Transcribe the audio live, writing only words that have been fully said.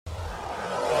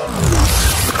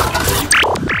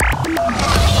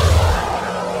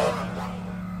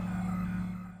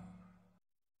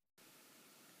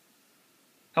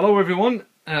Hello everyone,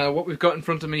 what we've got in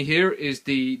front of me here is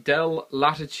the Dell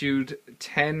Latitude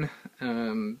 10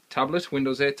 tablet,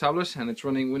 Windows 8 tablet, and it's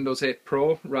running Windows 8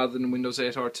 Pro rather than Windows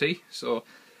 8 RT, so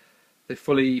the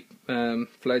fully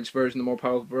fledged version, the more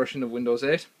powerful version of Windows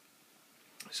 8.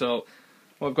 So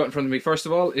what I've got in front of me first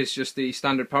of all is just the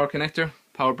standard power connector.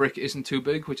 Power brick isn't too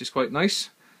big, which is quite nice.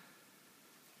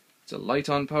 It's a light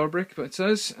on power brick, but it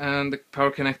says, and the power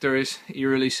connector is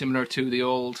eerily similar to the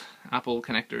old Apple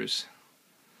connectors.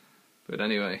 But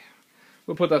anyway,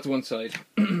 we'll put that to one side.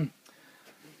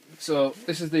 So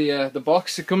this is the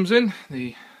box it comes in,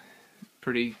 the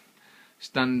pretty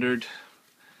standard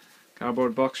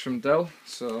cardboard box from Dell.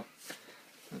 So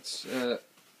let's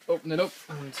open it up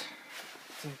and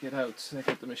take it out, take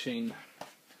out the machine.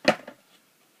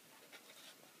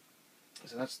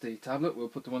 So that's the tablet. We'll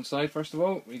put to one side first of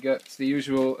all. We get the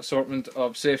usual assortment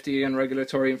of safety and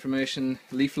regulatory information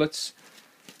leaflets.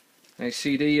 A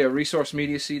CD, a resource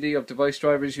media CD of device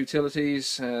drivers,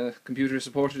 utilities, computer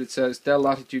supported. It says Dell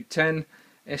Latitude 10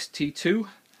 ST2,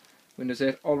 Windows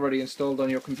 8 already installed on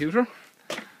your computer.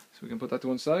 So we can put that to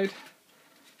one side.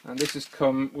 And this has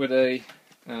come with a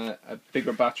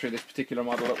bigger battery, this particular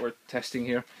model that we're testing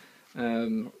here,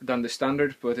 than the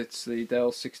standard, but it's the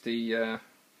Dell 60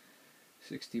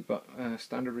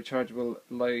 standard rechargeable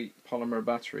light polymer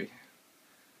battery.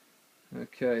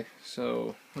 Okay,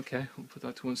 so we'll put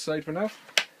that to one side for now.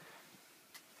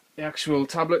 The actual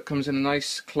tablet comes in a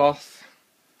nice cloth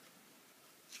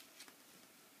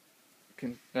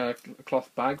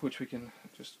cloth bag, which we can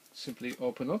just simply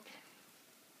open up.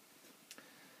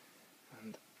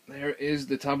 And there is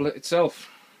the tablet itself.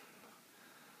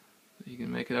 You can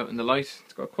make it out in the light.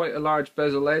 It's got quite a large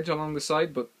bezel edge along the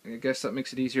side, but I guess that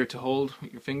makes it easier to hold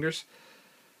with your fingers.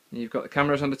 You've got the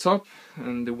cameras on the top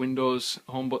and the Windows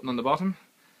home button on the bottom.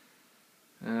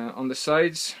 On the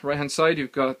sides, right hand side,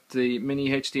 you've got the mini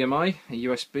HDMI, a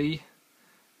USB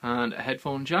and a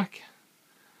headphone jack,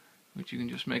 which you can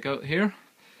just make out here.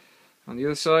 On the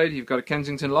other side you've got a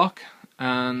Kensington lock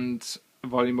and a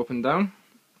volume up and down.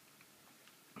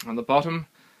 On the bottom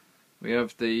we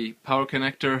have the power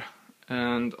connector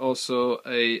and also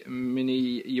a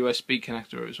mini USB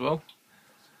connector as well,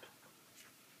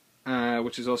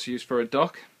 which is also used for a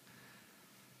dock.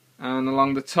 And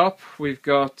along the top we've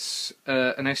got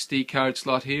an SD card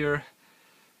slot here,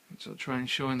 which I'll try and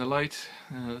show in the light.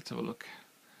 Let's have a look.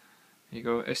 There you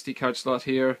go, SD card slot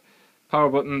here, power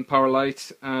button, power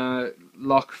light,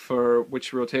 lock for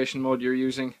which rotation mode you're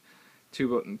using,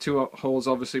 two holes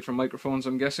obviously for microphones,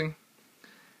 I'm guessing.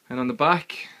 And on the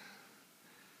back,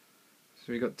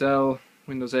 so we got Dell,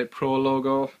 Windows 8 Pro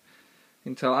logo,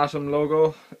 Intel Atom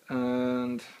logo,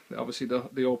 and obviously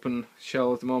the open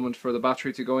shell at the moment for the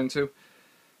battery to go into,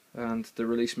 and the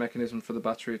release mechanism for the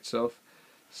battery itself.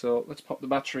 So let's pop the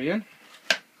battery in.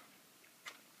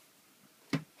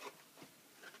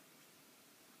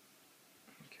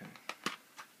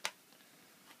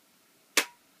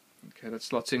 Okay, that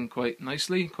slots in quite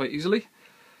nicely, quite easily.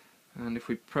 And if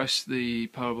we press the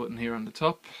power button here on the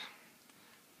top,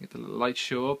 get the little lights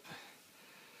show up.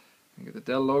 You get the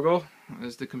Dell logo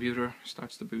as the computer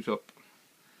starts to boot up.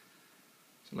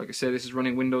 So like I said, this is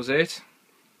running Windows 8,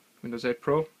 Windows 8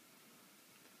 Pro.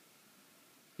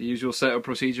 The usual setup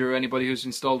procedure, anybody who's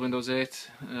installed Windows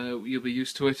 8, you'll be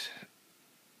used to it.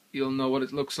 You'll know what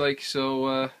it looks like,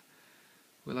 so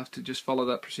we'll have to just follow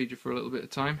that procedure for a little bit of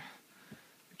time.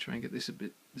 Try and get this a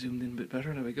bit zoomed in a bit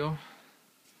better, there we go.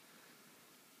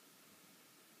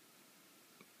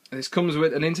 This comes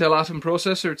with an Intel Atom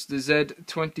processor. It's the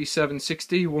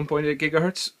Z2760 1.8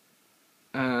 GHz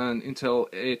and Intel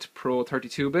 8 Pro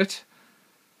 32-bit.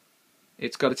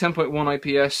 It's got a 10.1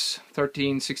 IPS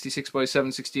 1366 by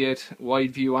 768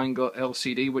 wide view angle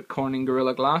LCD with Corning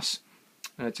Gorilla Glass.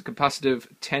 It's a capacitive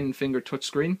 10-finger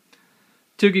touchscreen.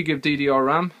 2 GB of DDR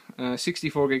RAM,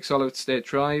 64 GB solid state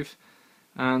drive,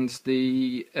 and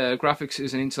the graphics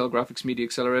is an Intel Graphics Media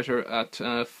Accelerator at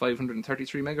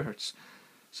 533 MHz.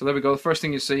 So there we go, the first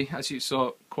thing you see, as you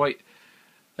saw, quite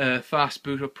a fast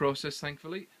boot up process,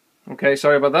 thankfully. Okay,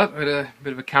 sorry about that, I had a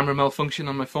bit of a camera malfunction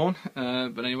on my phone,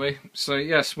 but anyway, so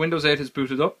yes, Windows 8 has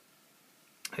booted up.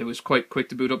 It was quite quick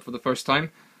to boot up for the first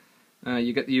time.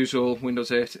 You get the usual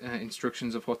Windows 8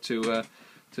 instructions of what to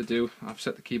do. I've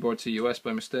set the keyboard to US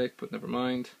by mistake, but never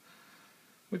mind.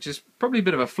 Which is probably a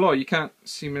bit of a flaw, you can't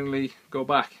seemingly go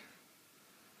back.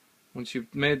 Once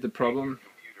you've made the problem...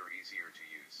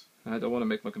 I don't want to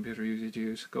make my computer easy to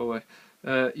use, go away.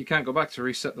 You can't go back to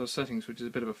reset those settings, which is a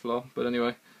bit of a flaw, but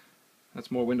anyway, that's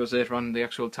more Windows 8 on the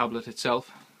actual tablet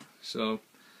itself. So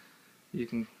you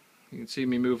can see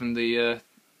me moving the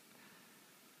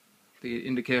the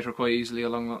indicator quite easily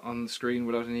along on the screen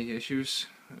without any issues.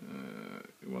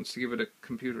 It wants to give it a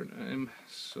computer name,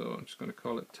 so I'm just going to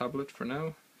call it tablet for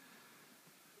now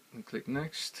and click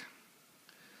next.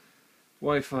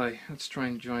 Wi-Fi, let's try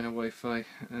and join a Wi-Fi.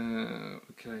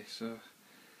 Okay, so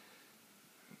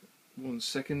 1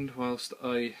 second whilst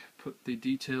I put the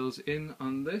details in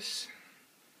on this.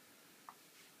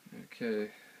 Okay,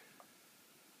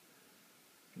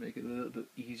 make it a little bit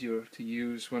easier to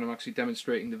use when I'm actually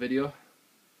demonstrating the video.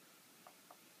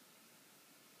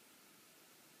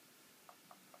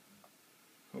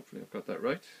 Hopefully I've got that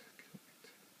right.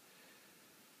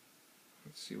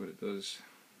 Let's see what it does.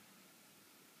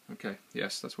 Okay,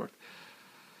 yes, that's worked.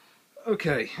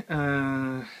 Okay,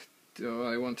 do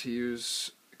I want to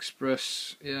use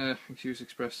Express? Yeah, I can use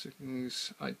Express.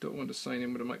 I don't want to sign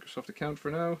in with a Microsoft account for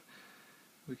now.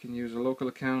 We can use a local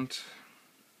account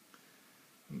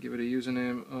and give it a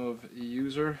username of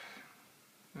user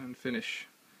and finish.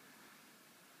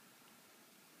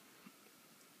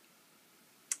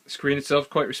 The screen itself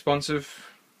quite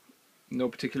responsive. No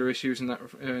particular issues in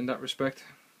that respect.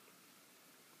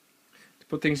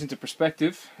 Put things into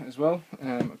perspective as well,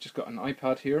 I've just got an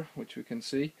iPad here which we can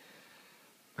see,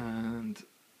 and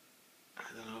I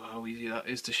don't know how easy that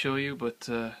is to show you, but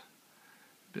a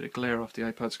bit of glare off the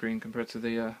iPad screen compared to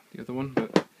the other one.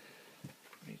 But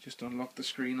let me just unlock the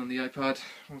screen on the iPad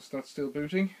whilst that's still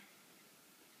booting.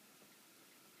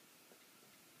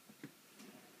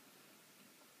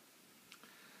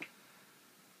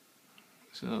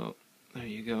 So there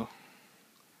you go.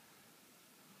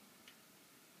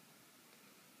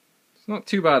 It's not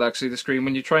too bad actually, the screen.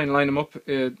 When you try and line them up,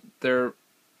 the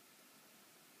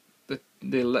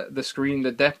screen,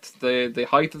 the depth, the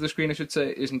height of the screen I should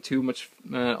say, isn't too much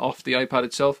off the iPad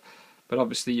itself, but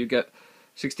obviously you get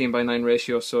 16:9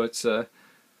 ratio, so it's a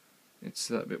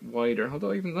bit wider,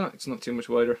 although even that, it's not too much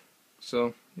wider.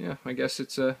 So yeah, I guess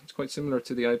it's quite similar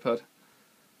to the iPad.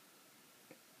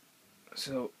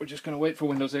 So we're just going to wait for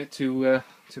Windows 8 to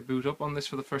boot up on this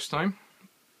for the first time.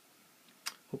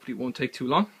 Hopefully it won't take too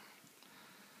long.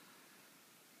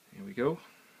 Here we go.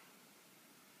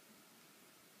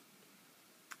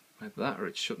 Like that, or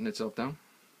it's shutting itself down.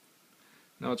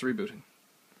 Now it's rebooting.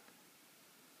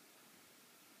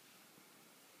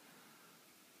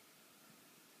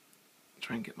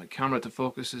 Try and get my camera to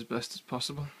focus as best as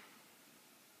possible.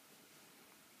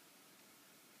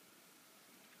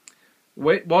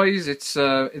 Weight wise, it's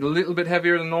a little bit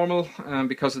heavier than normal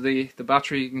because of the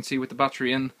battery. You can see with the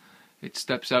battery in, it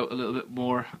steps out a little bit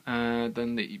more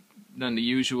than the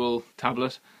usual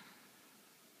tablet.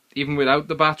 Even without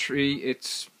the battery,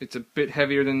 it's a bit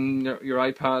heavier than your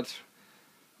iPad,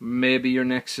 maybe your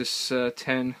Nexus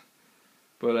 10,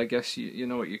 but I guess you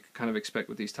know what you kind of expect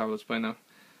with these tablets by now.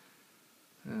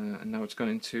 And now it's gone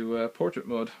into portrait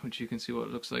mode, which you can see what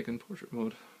it looks like in portrait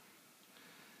mode.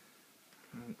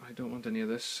 I don't want any of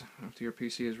this. After your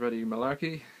PC is ready,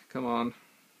 malarkey, come on.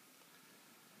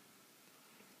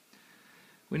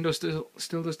 Windows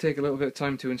still does take a little bit of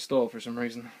time to install for some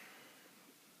reason.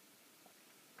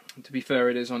 And to be fair,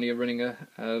 it is only running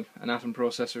an Atom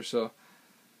processor, so,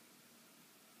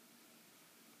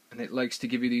 and it likes to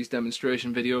give you these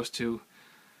demonstration videos to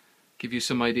give you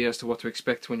some idea as to what to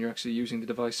expect when you're actually using the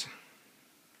device.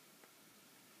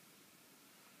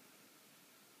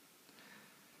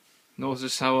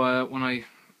 Notice how when I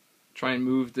try and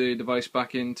move the device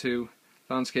back into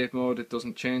landscape mode, it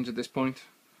doesn't change at this point.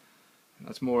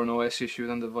 That's more an OS issue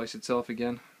than the device itself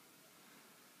again.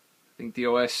 I think the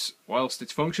OS, whilst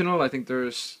it's functional, I think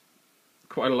there's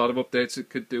quite a lot of updates it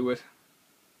could do with.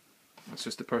 That's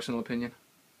just a personal opinion.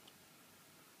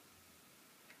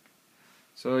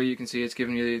 So you can see it's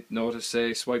giving you the notice,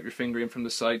 say, swipe your finger in from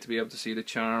the side to be able to see the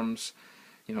charms.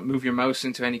 You know, move your mouse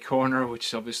into any corner,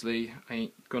 which obviously I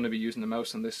ain't going to be using the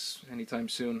mouse on this anytime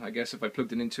soon. I guess if I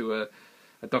plugged it into a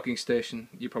docking station,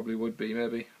 you probably would be,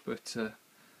 maybe. But,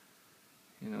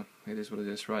 you know, it is what it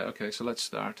is. Right, okay, so let's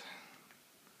start.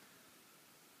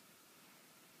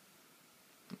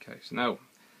 Okay, so now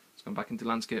it's gone back into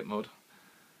landscape mode.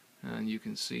 And you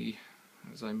can see,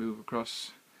 as I move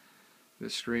across the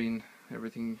screen,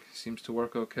 everything seems to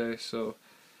work okay. So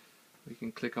we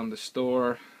can click on the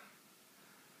store.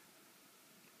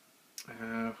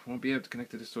 Won't be able to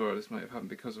connect to the store. This might have happened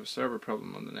because of a server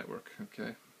problem on the network.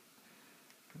 Okay,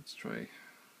 let's try.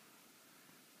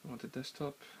 I want a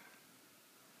desktop.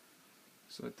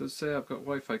 So it does say I've got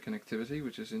Wi-Fi connectivity,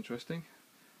 which is interesting.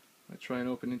 I try and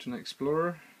open Internet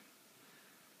Explorer.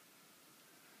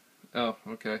 Oh,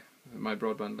 okay. My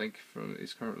broadband link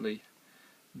is currently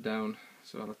down,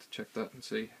 so I'll have to check that and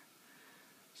see.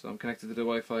 So I'm connected to the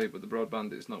Wi-Fi, but the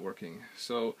broadband is not working.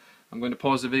 So I'm going to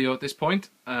pause the video at this point,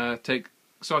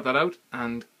 sort that out,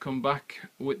 and come back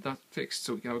with that fixed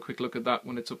so we can have a quick look at that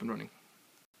when it's up and running.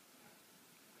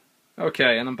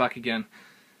 Okay, and I'm back again.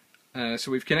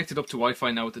 So we've connected up to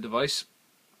Wi-Fi now with the device.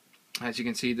 As you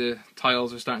can see, the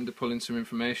tiles are starting to pull in some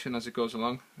information as it goes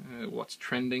along. What's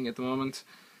trending at the moment,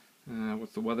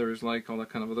 what the weather is like, all that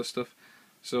kind of other stuff.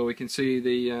 So we can see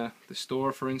the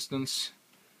store, for instance.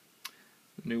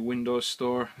 The new Windows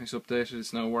store is updated,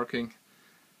 it's now working.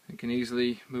 I can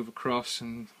easily move across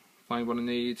and find what I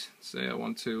need. Say I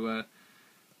want to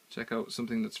check out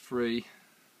something that's free.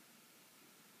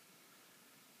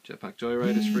 Jetpack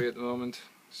Joyride is free at the moment,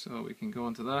 so we can go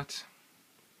onto that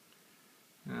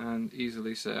and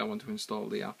easily say I want to install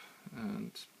the app,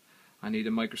 and I need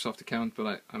a Microsoft account,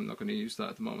 but I'm not going to use that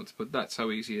at the moment. But that's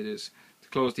how easy it is. To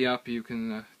close the app, you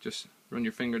can just run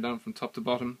your finger down from top to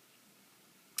bottom.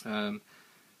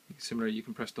 Similarly, you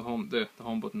can press the home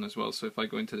button as well. So if I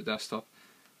go into the desktop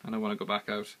and I want to go back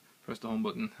out, press the home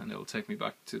button and it'll take me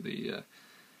back to the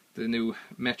new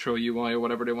Metro UI or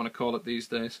whatever they want to call it these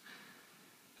days.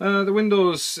 The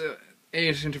Windows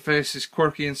 8 interface is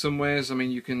quirky in some ways. I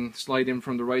mean, you can slide in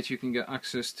from the right, you can get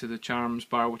access to the charms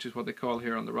bar, which is what they call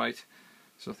here on the right.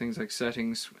 So things like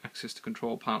settings, access to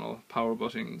control panel, power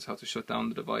buttons, how to shut down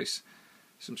the device,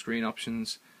 some screen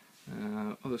options,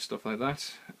 other stuff like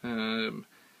that.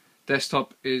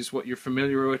 Desktop is what you're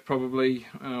familiar with probably,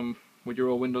 with your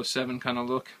old Windows 7 kind of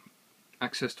look.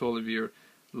 Access to all of your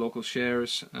local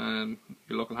shares, your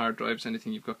local hard drives,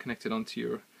 anything you've got connected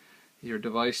onto your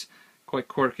device. Quite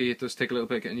quirky, it does take a little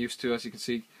bit getting used to. As you can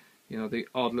see, you know, the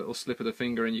odd little slip of the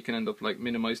finger and you can end up like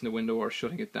minimizing the window or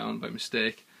shutting it down by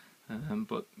mistake.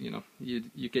 But you know,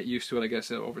 you get used to it, I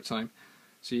guess, over time.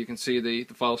 So you can see the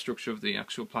file structure of the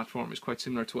actual platform is quite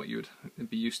similar to what you'd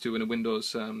be used to in a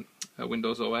Windows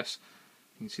OS.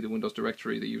 You can see the Windows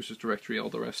directory, the users directory, all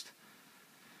the rest.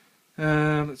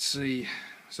 Let's see.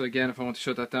 So again, if I want to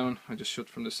shut that down, I just shut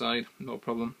from the side, no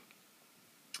problem.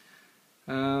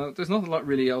 There's not a lot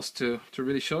really else to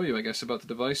really show you, I guess, about the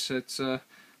device. It's like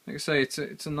I say,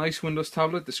 it's a nice Windows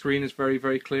tablet. The screen is very,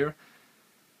 very clear.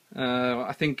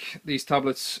 I think these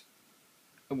tablets,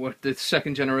 the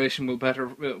second generation,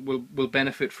 will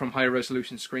benefit from higher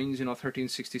resolution screens. You know,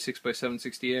 1366 by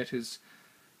 768 is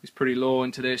pretty low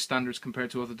in today's standards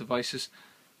compared to other devices,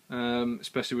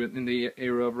 especially in the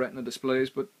era of Retina displays.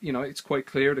 But you know, it's quite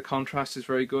clear. The contrast is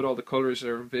very good. All the colors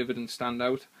are vivid and stand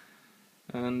out.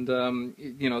 And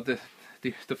you know,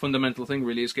 the fundamental thing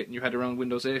really is getting your head around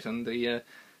Windows 8 and the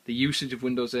usage of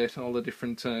Windows 8, all the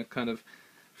different kind of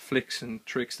flicks and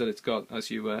tricks that it's got as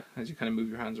you kind of move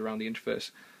your hands around the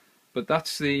interface. But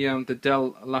that's the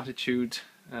Dell Latitude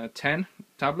 10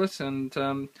 tablet, and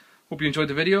hope you enjoyed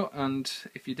the video, and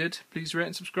if you did, please rate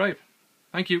and subscribe.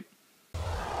 Thank you.